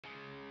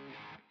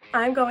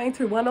I'm going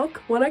to One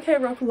OK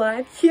Rock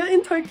live here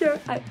in Tokyo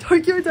at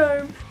Tokyo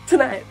Dome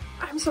tonight.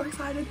 I'm so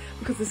excited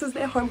because this is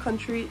their home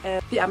country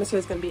and the atmosphere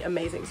is going to be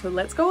amazing. So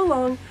let's go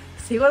along,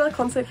 see what our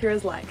concert here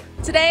is like.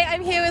 Today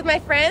I'm here with my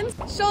friends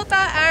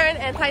Shota, Aaron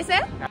and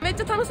Taise. めっ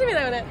ちゃ楽しみ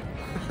だよね。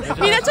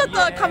みんなちょっ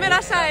とカメ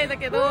ラシャイだ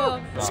けど、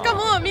しか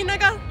もみんな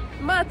が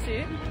マー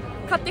チ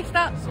買ってき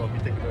た。そう見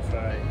てくだ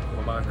さい。こ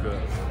のマーク。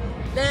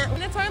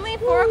And it's only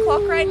 4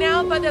 o'clock right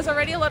now, but there's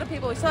already a lot of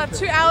people. We still have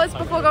 2 hours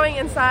before going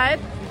inside.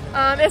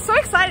 It's so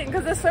exciting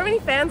because there's so many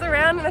fans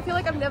around, and I feel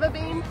like I've never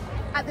been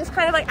at this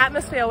kind of like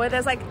atmosphere where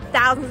there's like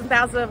thousands and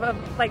thousands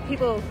of like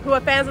people who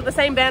are fans of the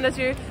same band as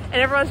you,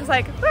 and everyone's just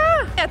like,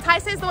 ah! Yeah,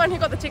 Taise is the one who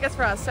got the tickets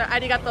for us, so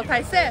arigato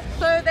Taise.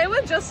 So they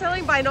were just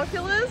selling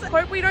binoculars.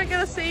 Hope we don't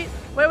get a seat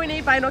where we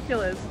need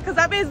binoculars, because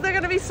that means they're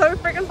going to be so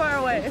freaking far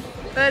away.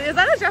 But is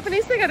that a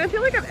Japanese thing? I don't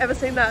feel like I've ever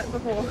seen that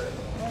before.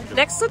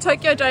 Next to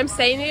Tokyo Dome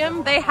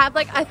Stadium, they have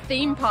like a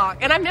theme park,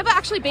 and I've never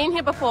actually been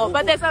here before,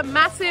 but there's a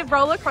massive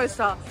roller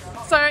coaster.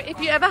 So if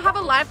you ever have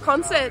a live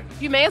concert,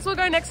 you may as well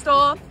go next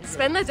door,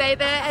 spend the day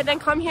there, and then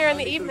come here in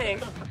the evening.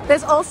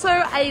 There's also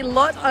a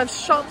lot of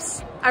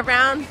shops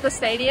around the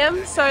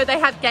stadium. So they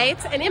have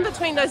gates, and in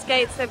between those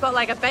gates, they've got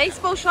like a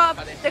baseball shop,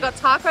 they've got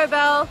Taco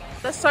Bell.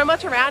 There's so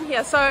much around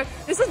here. So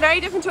this is very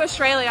different to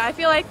Australia. I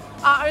feel like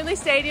our only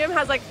stadium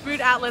has like food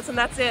outlets and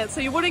that's it.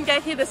 So you wouldn't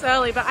get here this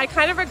early, but I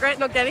kind of regret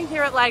not getting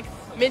here at like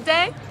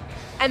midday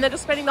and then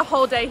just spending the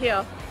whole day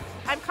here.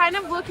 I'm kind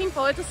of looking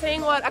forward to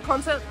seeing what a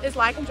concert is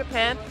like in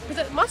Japan,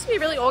 because it must be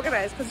really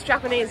organized because it's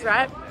Japanese,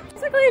 right?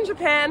 Basically in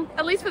Japan,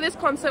 at least for this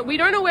concert, we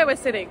don't know where we're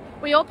sitting.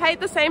 We all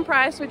paid the same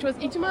price, which was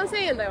 1,000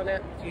 yenだよ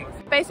ね.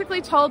 Basically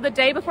told the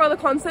day before the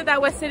concert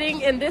that we're sitting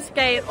in this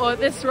gate or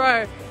this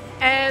row,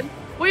 and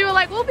we were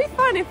like, we'll be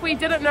fine if we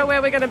didn't know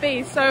where we're going to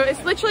be. So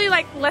it's literally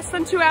like less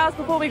than 2 hours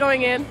before we're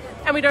going in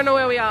and we don't know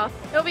where we are.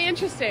 It'll be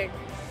interesting.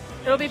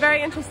 It'll be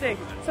very interesting.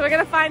 So we're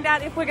going to find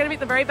out if we're going to be at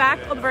the very back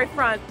or the very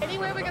front.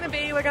 Anywhere we're going to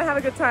be, we're going to have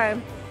a good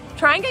time.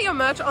 Try and get your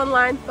merch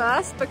online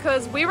first,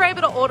 because we were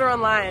able to order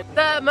online.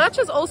 The merch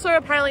is also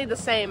apparently the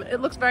same.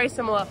 It looks very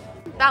similar.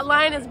 That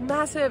line is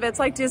massive. It's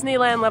like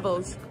Disneyland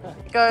levels.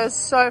 It goes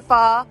so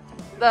far.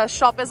 The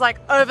shop is like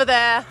over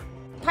there.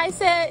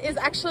 Taise is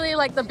actually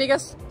like the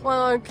biggest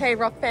One OK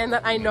Rock fan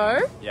that I know.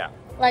 Yeah.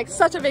 Like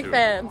such a big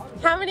fan.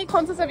 How many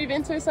concerts have you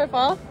been to so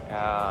far?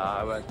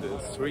 I went to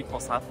 3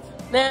 concerts.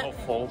 Or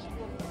 4.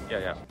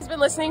 Yeah. You've been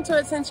listening to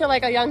it since you're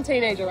like a young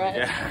teenager, right?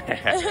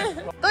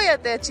 Yeah. どうやっ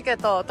てチケッ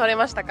トを取れ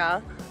ました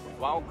か？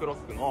ワンオクロッ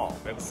クの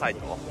ウェブサイ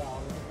ト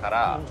か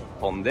ら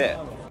飛んで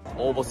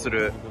応募す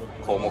る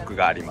項目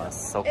がありま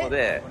す。そこ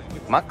で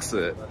マック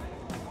ス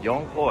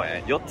4公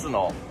演、4つ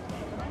の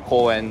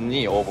公演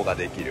に応募が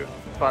できる。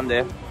一般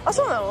で。あ、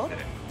そうなの？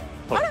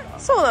あれ、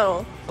そうな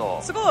の？そ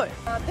う。すごい。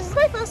This is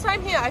my first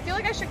time here. I feel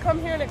like I should come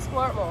here and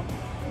explore it more.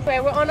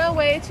 So we're on our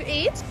way to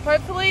eat.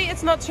 Hopefully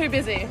it's not too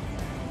busy,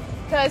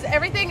 because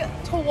everything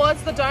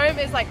towards the dome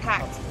is like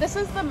packed. This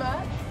is the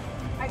merch.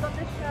 I got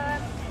this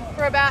shirt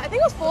for about, I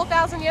think it was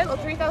 4,000 yen or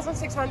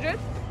 3,600,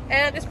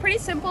 and it's pretty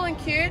simple and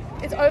cute.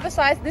 It's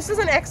oversized. This is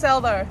an XL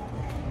though.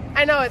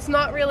 I know it's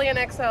not really an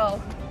XL.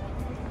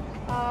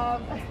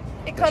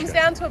 It comes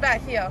down to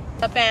about here.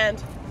 The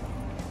band.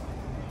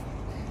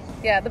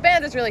 Yeah, the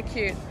band is really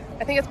cute.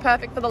 I think it's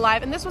perfect for the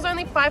live, and this was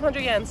only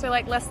 500 yen, so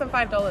like less than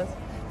 $5.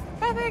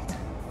 Perfect.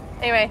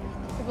 Anyway,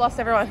 we've lost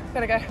everyone.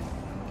 Gotta go.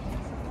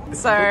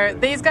 So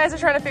these guys are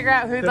trying to figure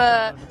out who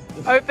the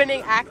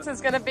opening act is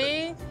going to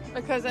be,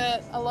 because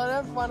at a lot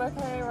of One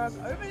OK Rock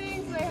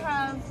openings they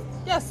have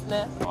guests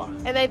there,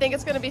 and they think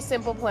it's going to be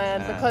Simple Plan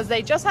because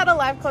they just had a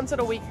live concert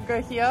a week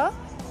ago here,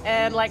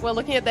 and like we're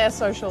looking at their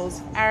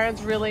socials.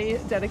 Aaron's really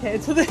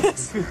dedicated to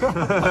this.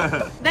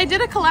 They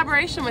did a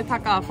collaboration with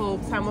Taka for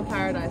Time of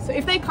Paradise, so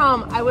if they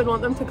come I would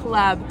want them to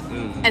collab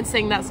and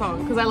sing that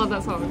song, because I love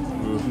that song.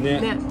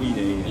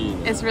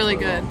 It's really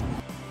good.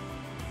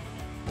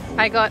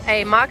 I got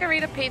a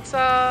margarita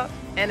pizza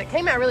and it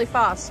came out really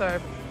fast,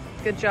 so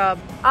good job.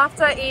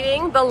 After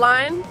eating, the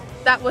line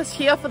that was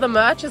here for the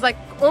merch is like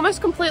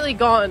almost completely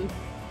gone.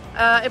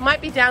 It might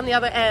be down the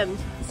other end.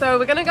 So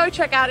we're gonna go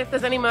check out if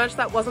there's any merch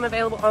that wasn't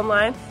available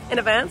online in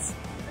advance.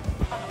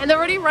 And they've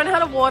already run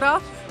out of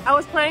water. I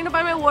was planning to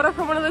buy my water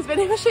from one of those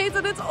vending machines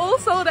and it's all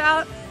sold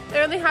out.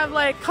 They only have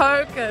like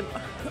Coke and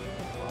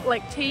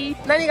like tea.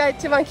 何が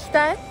一番聞き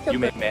たい？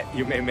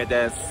夢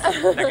です。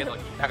だけど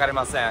流れ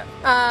ません。なぜ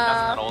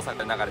なら大阪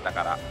で流れた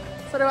から。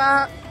それ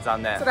は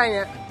残念。辛い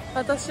ね。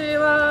私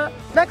は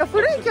なんか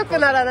古い曲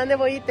なら何で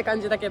もいいって感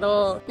じだけ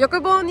ど、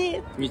欲望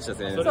に満ちた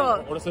先生。そ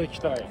う。俺それ聞き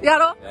たい。や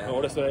ろ？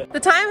俺それ。 The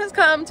time has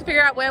come to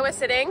figure out where we're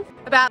sitting.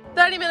 About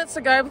 30 minutes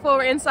to go before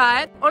we're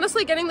inside.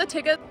 Honestly, getting the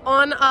ticket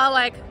on our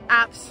like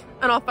apps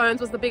and our phones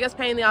was the biggest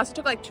pain in the ass. It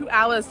took like 2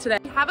 hours today.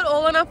 We have it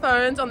all on our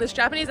phones on this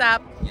Japanese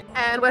app,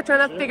 and we're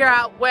trying to figure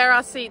out where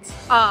our seats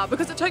are,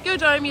 because at Tokyo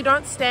Dome you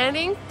don't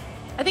standing.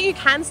 I think you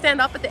can stand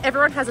up, but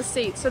everyone has a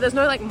seat, so there's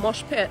no like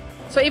mosh pit.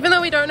 So even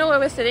though we don't know where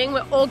we're sitting,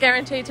 we're all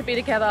guaranteed to be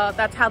together.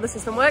 That's how the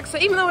system works. So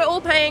even though we're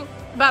all paying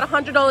about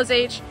 $100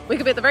 each, we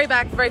could be at the very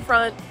back, the very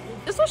front,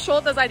 This was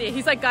Shota's idea.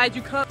 He's like, guys,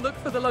 you can't look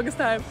for the longest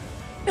time.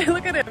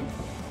 Look at him.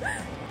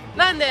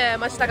 なんで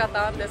待ちたかっ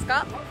たんです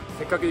か？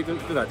せっかく行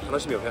くなら楽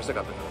しみを増やした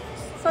かったから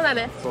です。そうだ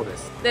ね。そうで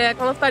す。で、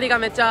この2人が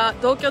めっちゃ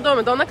東京ドー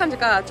ムどんな感じ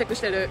かチェックし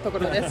てるとこ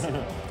ろです。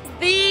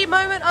The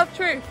moment of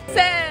truth.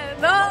 せ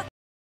ーの。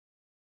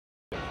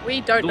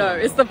We don't know.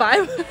 It's the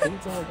vibe. 全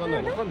然わかんな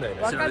いね。わかんない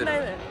ね。わかんない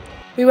ね。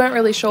We weren't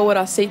really sure what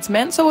our seats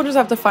meant, so we'll just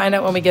have to find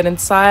out when we get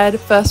inside.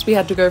 First, we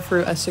had to go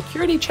through a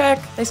security check.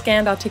 They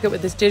scanned our ticket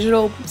with this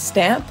digital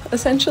stamp,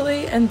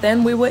 essentially, and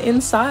then we were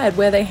inside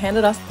where they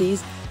handed us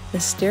these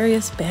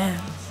mysterious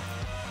bands.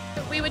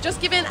 We were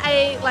just given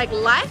a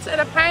light, and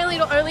apparently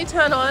it'll only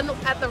turn on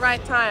at the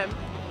right time.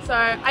 So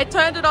I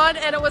turned it on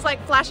and it was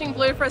like flashing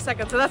blue for a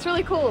second, so that's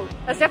really cool.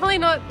 That's definitely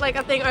not like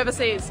a thing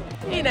overseas.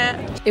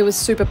 It was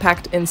super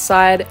packed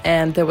inside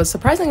and there was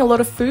surprisingly a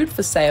lot of food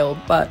for sale,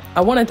 but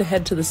I wanted to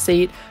head to the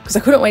seat because I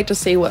couldn't wait to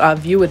see what our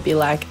view would be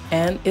like,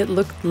 and it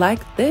looked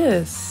like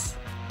this.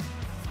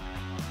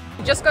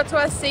 We just got to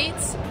our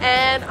seats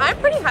and I'm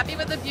pretty happy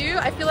with the view.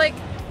 I feel like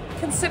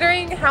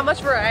considering how much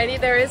variety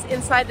there is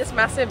inside this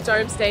massive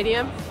dome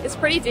stadium, it's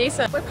pretty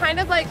decent. We're kind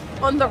of like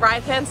on the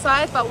right hand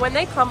side, but when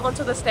they come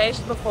onto the stage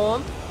to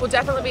perform, we'll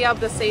definitely be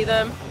able to see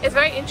them. It's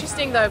very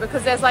interesting though,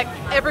 because there's like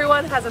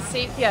everyone has a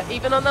seat here,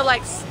 even on the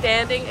like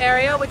standing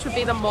area, which would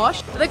be the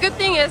mosh. The good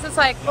thing is it's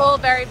like all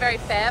very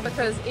fair,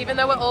 because even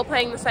though we're all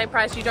paying the same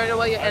price, you don't know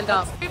where you end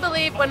up. We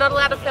believe we're not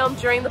allowed to film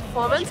during the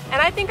performance,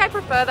 and I think I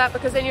prefer that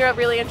because then you're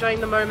really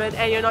enjoying the moment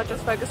and you're not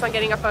just focused on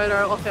getting a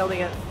photo or filming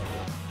it.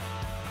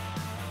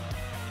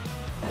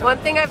 One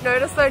thing I've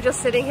noticed though,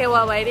 just sitting here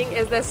while waiting,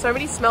 is there's so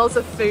many smells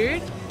of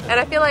food, and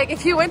I feel like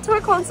if you went to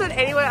a concert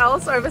anywhere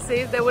else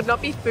overseas, there would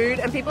not be food,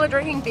 and people are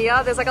drinking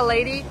beer. There's like a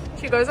lady,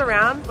 she goes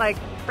around like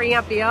bringing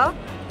out beer.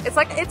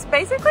 It's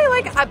basically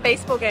like a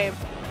baseball game.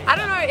 I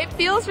don't know, it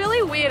feels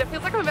really weird. It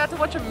feels like I'm about to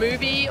watch a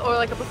movie or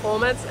like a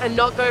performance and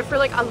not go for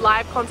like a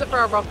live concert for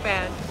a rock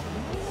band.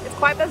 It's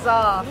quite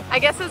bizarre. I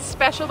guess it's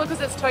special because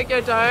it's Tokyo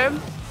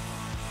Dome.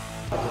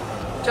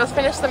 Just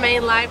finished the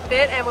main live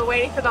bit and we're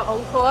waiting for the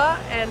encore,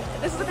 and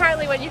this is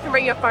apparently when you can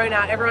bring your phone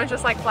out. Everyone's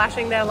just like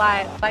flashing their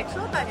light, like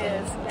Shota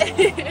is.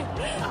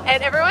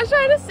 And everyone's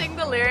trying to sing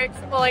the lyrics,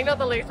 well like not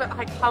the lyrics but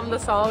like hum the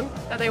song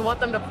that they want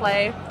them to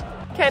play.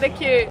 Kinda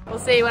cute. We'll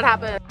see what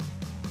happens.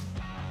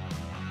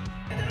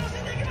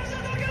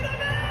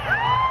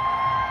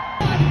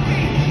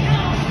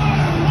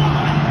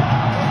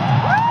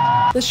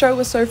 The show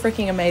was so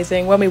freaking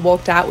amazing. When we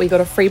walked out, we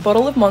got a free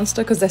bottle of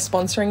Monster because they're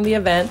sponsoring the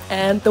event,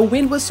 and the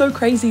wind was so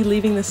crazy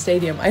leaving the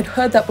stadium. I'd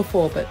heard that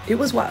before, but it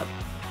was wild.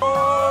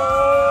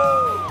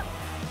 Oh,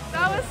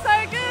 that was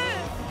so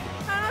good!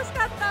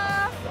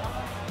 Hanoshikatta!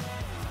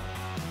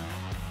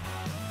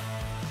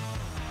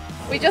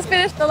 We just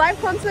finished the live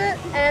concert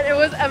and it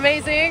was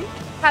amazing.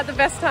 Had the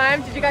best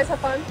time. Did you guys have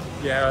fun?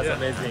 Yeah, it was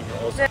amazing.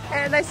 Awesome.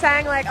 And they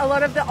sang like a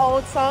lot of the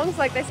old songs,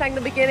 like they sang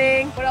The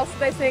Beginning. What else did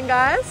they sing,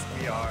 guys?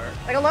 We are.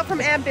 Like a lot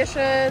from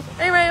Ambition.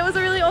 Anyway, it was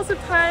a really awesome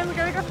time. We're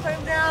gonna go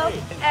home now.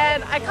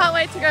 And I can't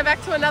wait to go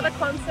back to another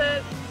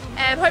concert.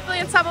 And hopefully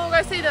in summer we'll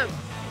go see them.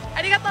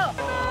 Arigato!